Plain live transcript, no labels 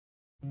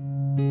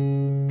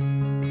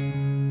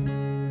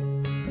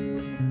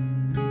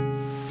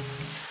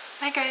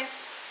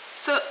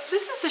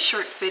is a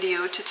short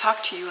video to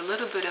talk to you a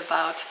little bit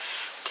about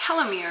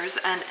telomeres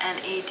and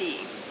NAD.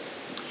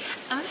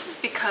 And this is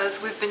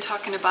because we've been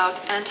talking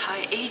about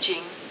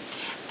anti-aging,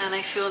 and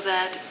I feel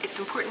that it's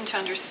important to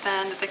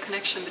understand the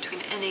connection between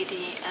NAD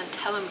and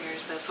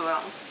telomeres as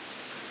well.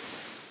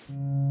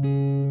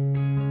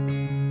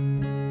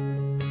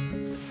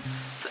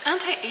 So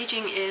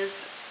anti-aging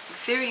is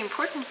very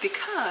important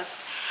because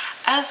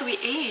as we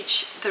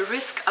age, the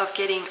risk of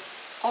getting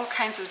all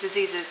kinds of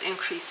diseases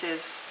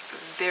increases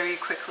very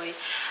quickly.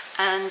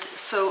 And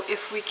so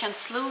if we can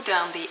slow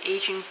down the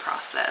aging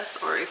process,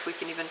 or if we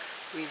can even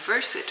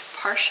reverse it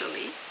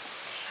partially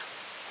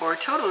or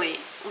totally,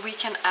 we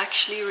can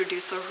actually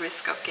reduce our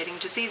risk of getting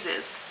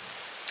diseases.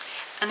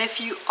 And if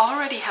you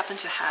already happen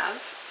to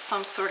have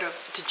some sort of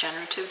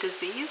degenerative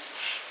disease,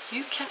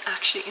 you can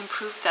actually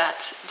improve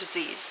that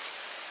disease.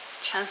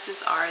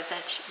 Chances are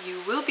that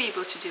you will be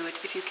able to do it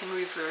if you can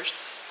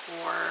reverse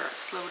or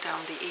slow down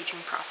the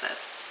aging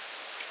process.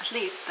 At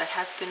least that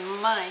has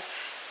been my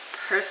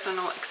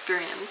personal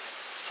experience.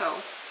 So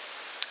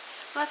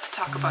let's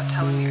talk about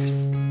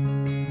telomeres.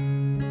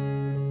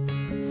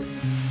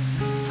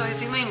 So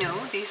as you may know,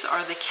 these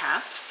are the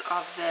caps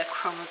of the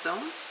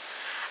chromosomes,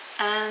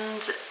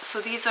 and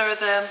so these are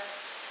the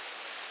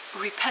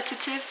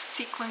repetitive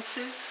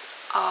sequences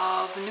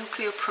of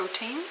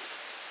nucleoproteins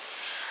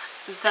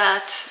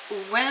that,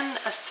 when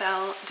a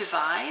cell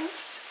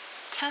divides,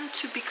 tend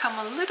to become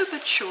a little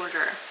bit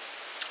shorter.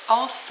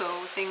 Also,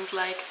 things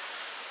like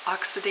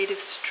oxidative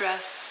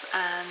stress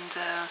and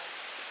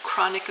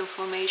chronic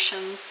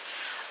inflammations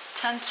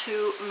tend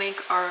to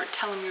make our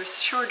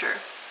telomeres shorter.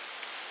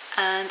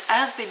 And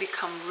as they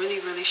become really,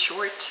 really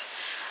short,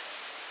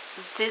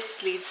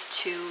 this leads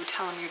to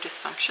telomere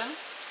dysfunction.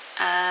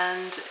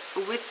 And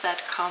with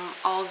that come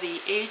all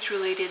the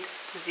age-related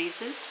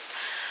diseases,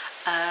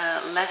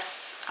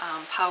 less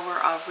power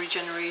of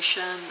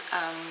regeneration,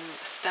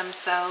 stem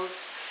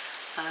cells,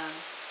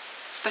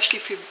 especially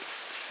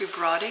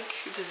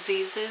fibrotic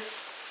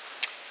diseases,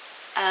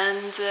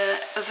 and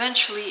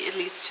eventually it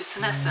leads to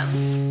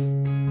senescence.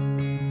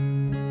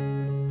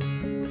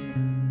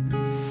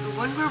 So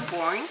when we're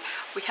born,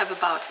 we have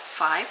about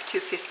 5 to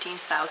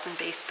 15,000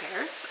 base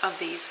pairs of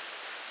these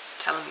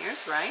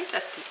telomeres, right,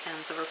 at the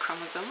ends of our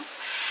chromosomes,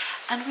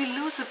 and we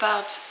lose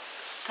about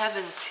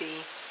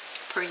 70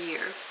 per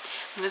year.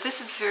 Now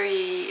this is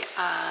very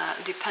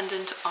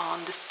dependent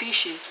on the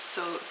species,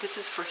 so this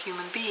is for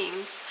human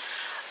beings.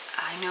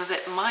 I know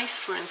that mice,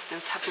 for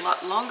instance, have a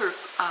lot longer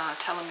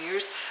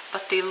telomeres,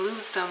 but they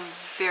lose them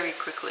very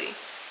quickly.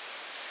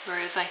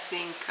 Whereas I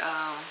think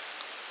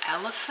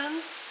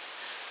elephants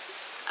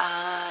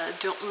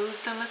don't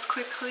lose them as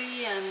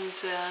quickly, and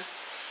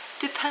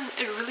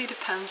it really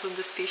depends on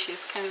the species.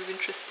 Kind of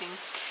interesting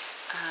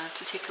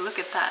to take a look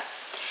at that.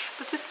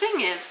 But the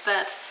thing is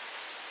that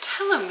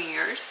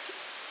telomeres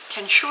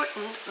can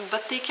shorten,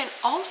 but they can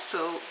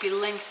also be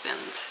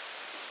lengthened.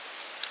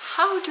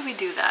 How do we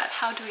do that?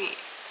 How do we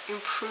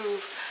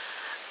improve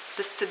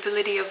the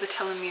stability of the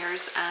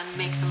telomeres and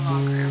make them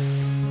longer?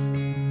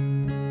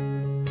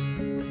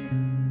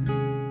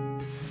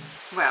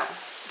 Well,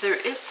 there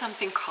is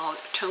something called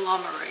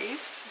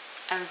telomerase,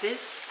 and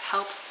this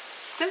helps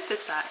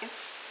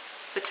synthesize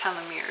the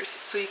telomeres.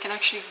 So you can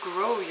actually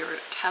grow your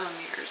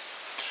telomeres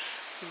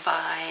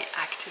by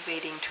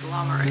activating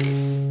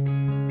telomerase.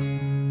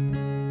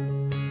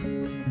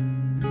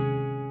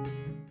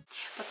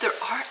 But there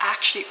are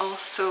actually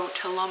also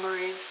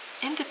telomerase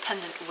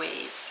independent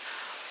ways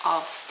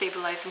of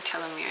stabilizing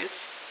telomeres,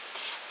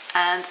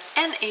 and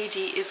NAD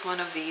is one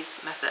of these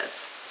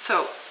methods.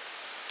 So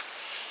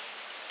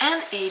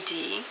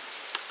NAD,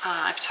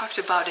 I've talked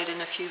about it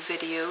in a few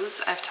videos.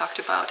 I've talked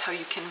about how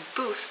you can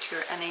boost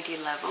your NAD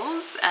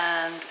levels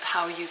and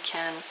how you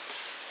can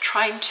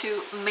try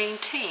to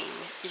maintain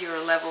your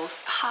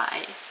levels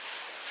high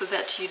so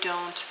that you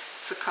don't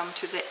succumb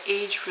to the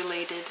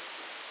age-related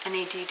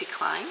NAD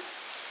decline.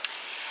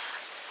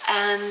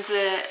 And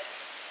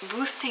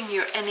boosting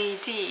your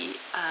NAD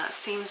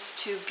seems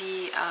to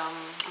be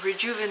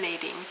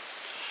rejuvenating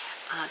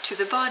to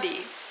the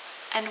body.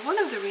 And one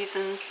of the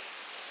reasons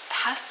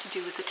has to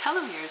do with the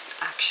telomeres,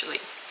 actually,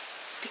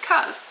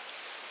 because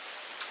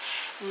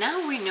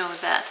now we know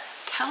that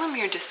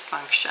telomere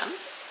dysfunction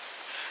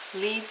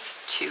leads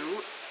to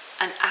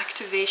an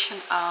activation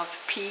of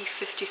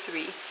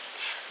p53.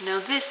 Now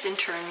this in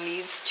turn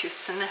leads to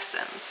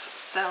senescence,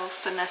 cell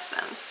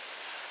senescence,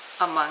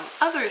 among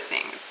other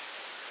things.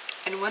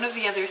 And one of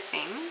the other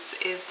things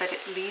is that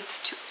it leads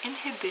to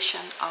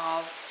inhibition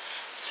of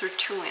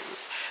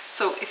sirtuins.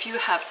 So if you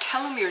have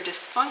telomere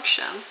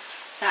dysfunction,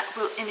 that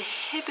will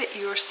inhibit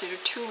your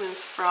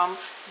sirtuins from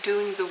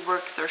doing the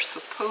work they're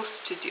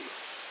supposed to do.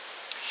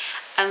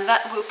 And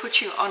that will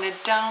put you on a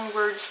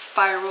downward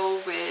spiral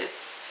with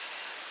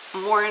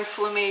more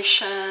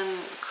inflammation,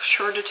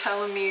 shorter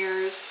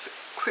telomeres,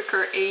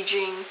 quicker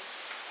aging.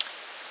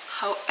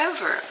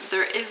 However,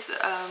 there is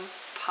a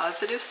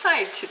positive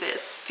side to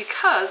this,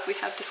 because we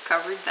have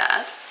discovered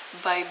that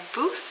by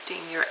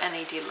boosting your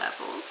NAD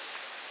levels,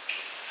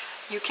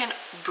 you can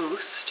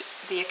boost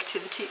the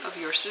activity of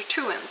your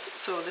sirtuins.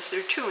 So the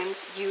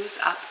sirtuins use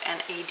up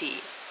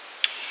NAD.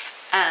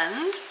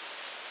 And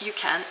you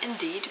can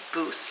indeed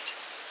boost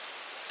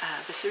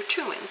the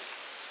sirtuins.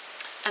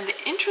 And the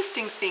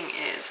interesting thing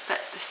is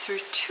that the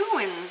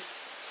sirtuins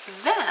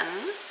then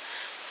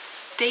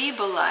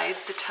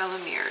stabilize the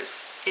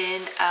telomeres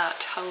in a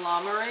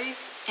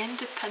telomerase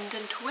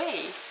independent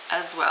way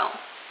as well.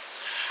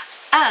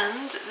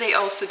 And they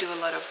also do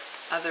a lot of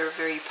other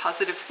very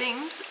positive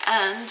things,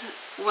 and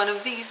one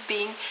of these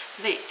being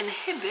they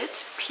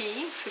inhibit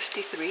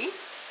p53,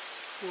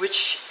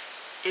 which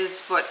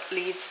is what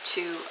leads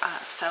to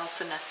cell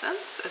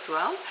senescence as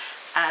well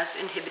as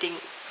inhibiting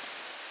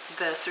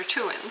the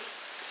sirtuins.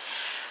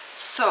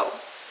 So,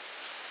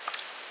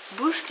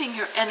 boosting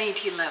your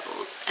NAD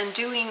levels and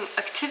doing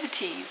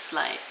activities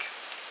like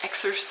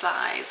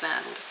exercise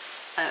and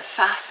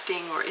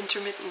fasting or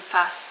intermittent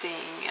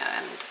fasting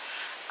and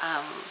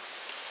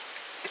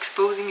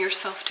exposing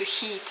yourself to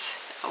heat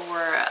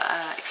or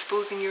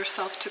exposing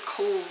yourself to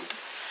cold,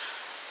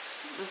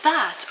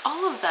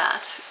 all of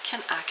that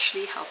can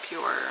actually help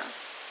your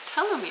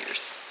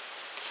telomeres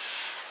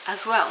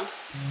as well.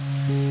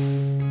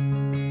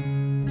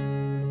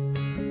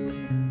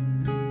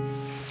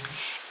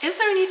 Is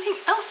there anything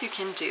else you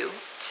can do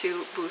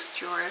to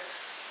boost your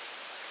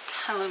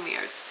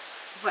telomeres?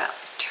 Well,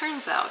 it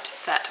turns out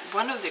that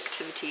one of the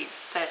activities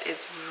that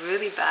is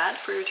really bad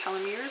for your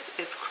telomeres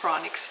is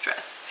chronic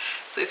stress.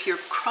 So if you're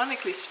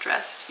chronically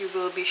stressed, you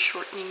will be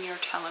shortening your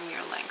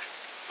telomere length.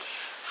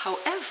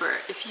 However,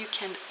 if you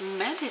can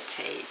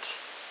meditate,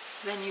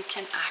 then you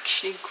can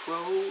actually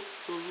grow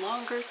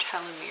longer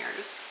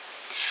telomeres.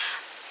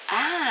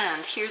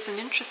 And here's an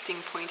interesting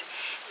point.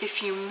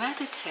 If you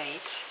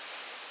meditate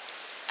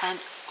and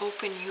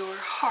open your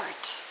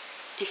heart,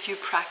 if you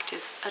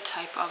practice a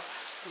type of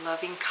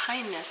loving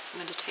kindness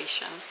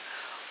meditation,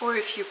 or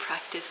if you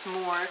practice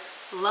more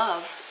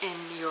love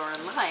in your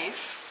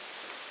life,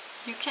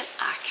 you can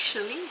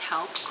actually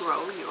help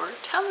grow your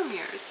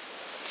telomeres.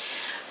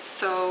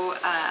 So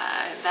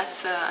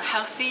that's a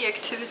healthy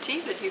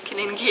activity that you can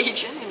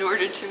engage in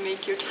order to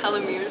make your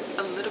telomeres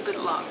a little bit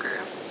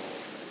longer.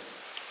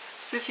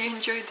 So if you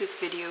enjoyed this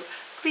video,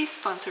 please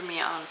sponsor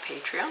me on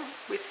Patreon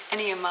with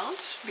any amount,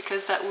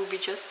 because that will be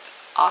just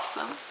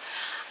awesome.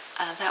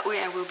 That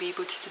way I will be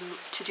able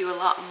to do a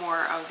lot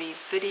more of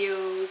these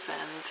videos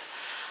and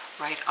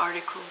write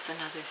articles and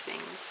other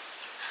things.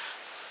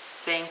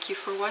 Thank you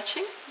for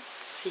watching.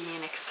 See you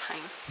next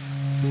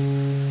time.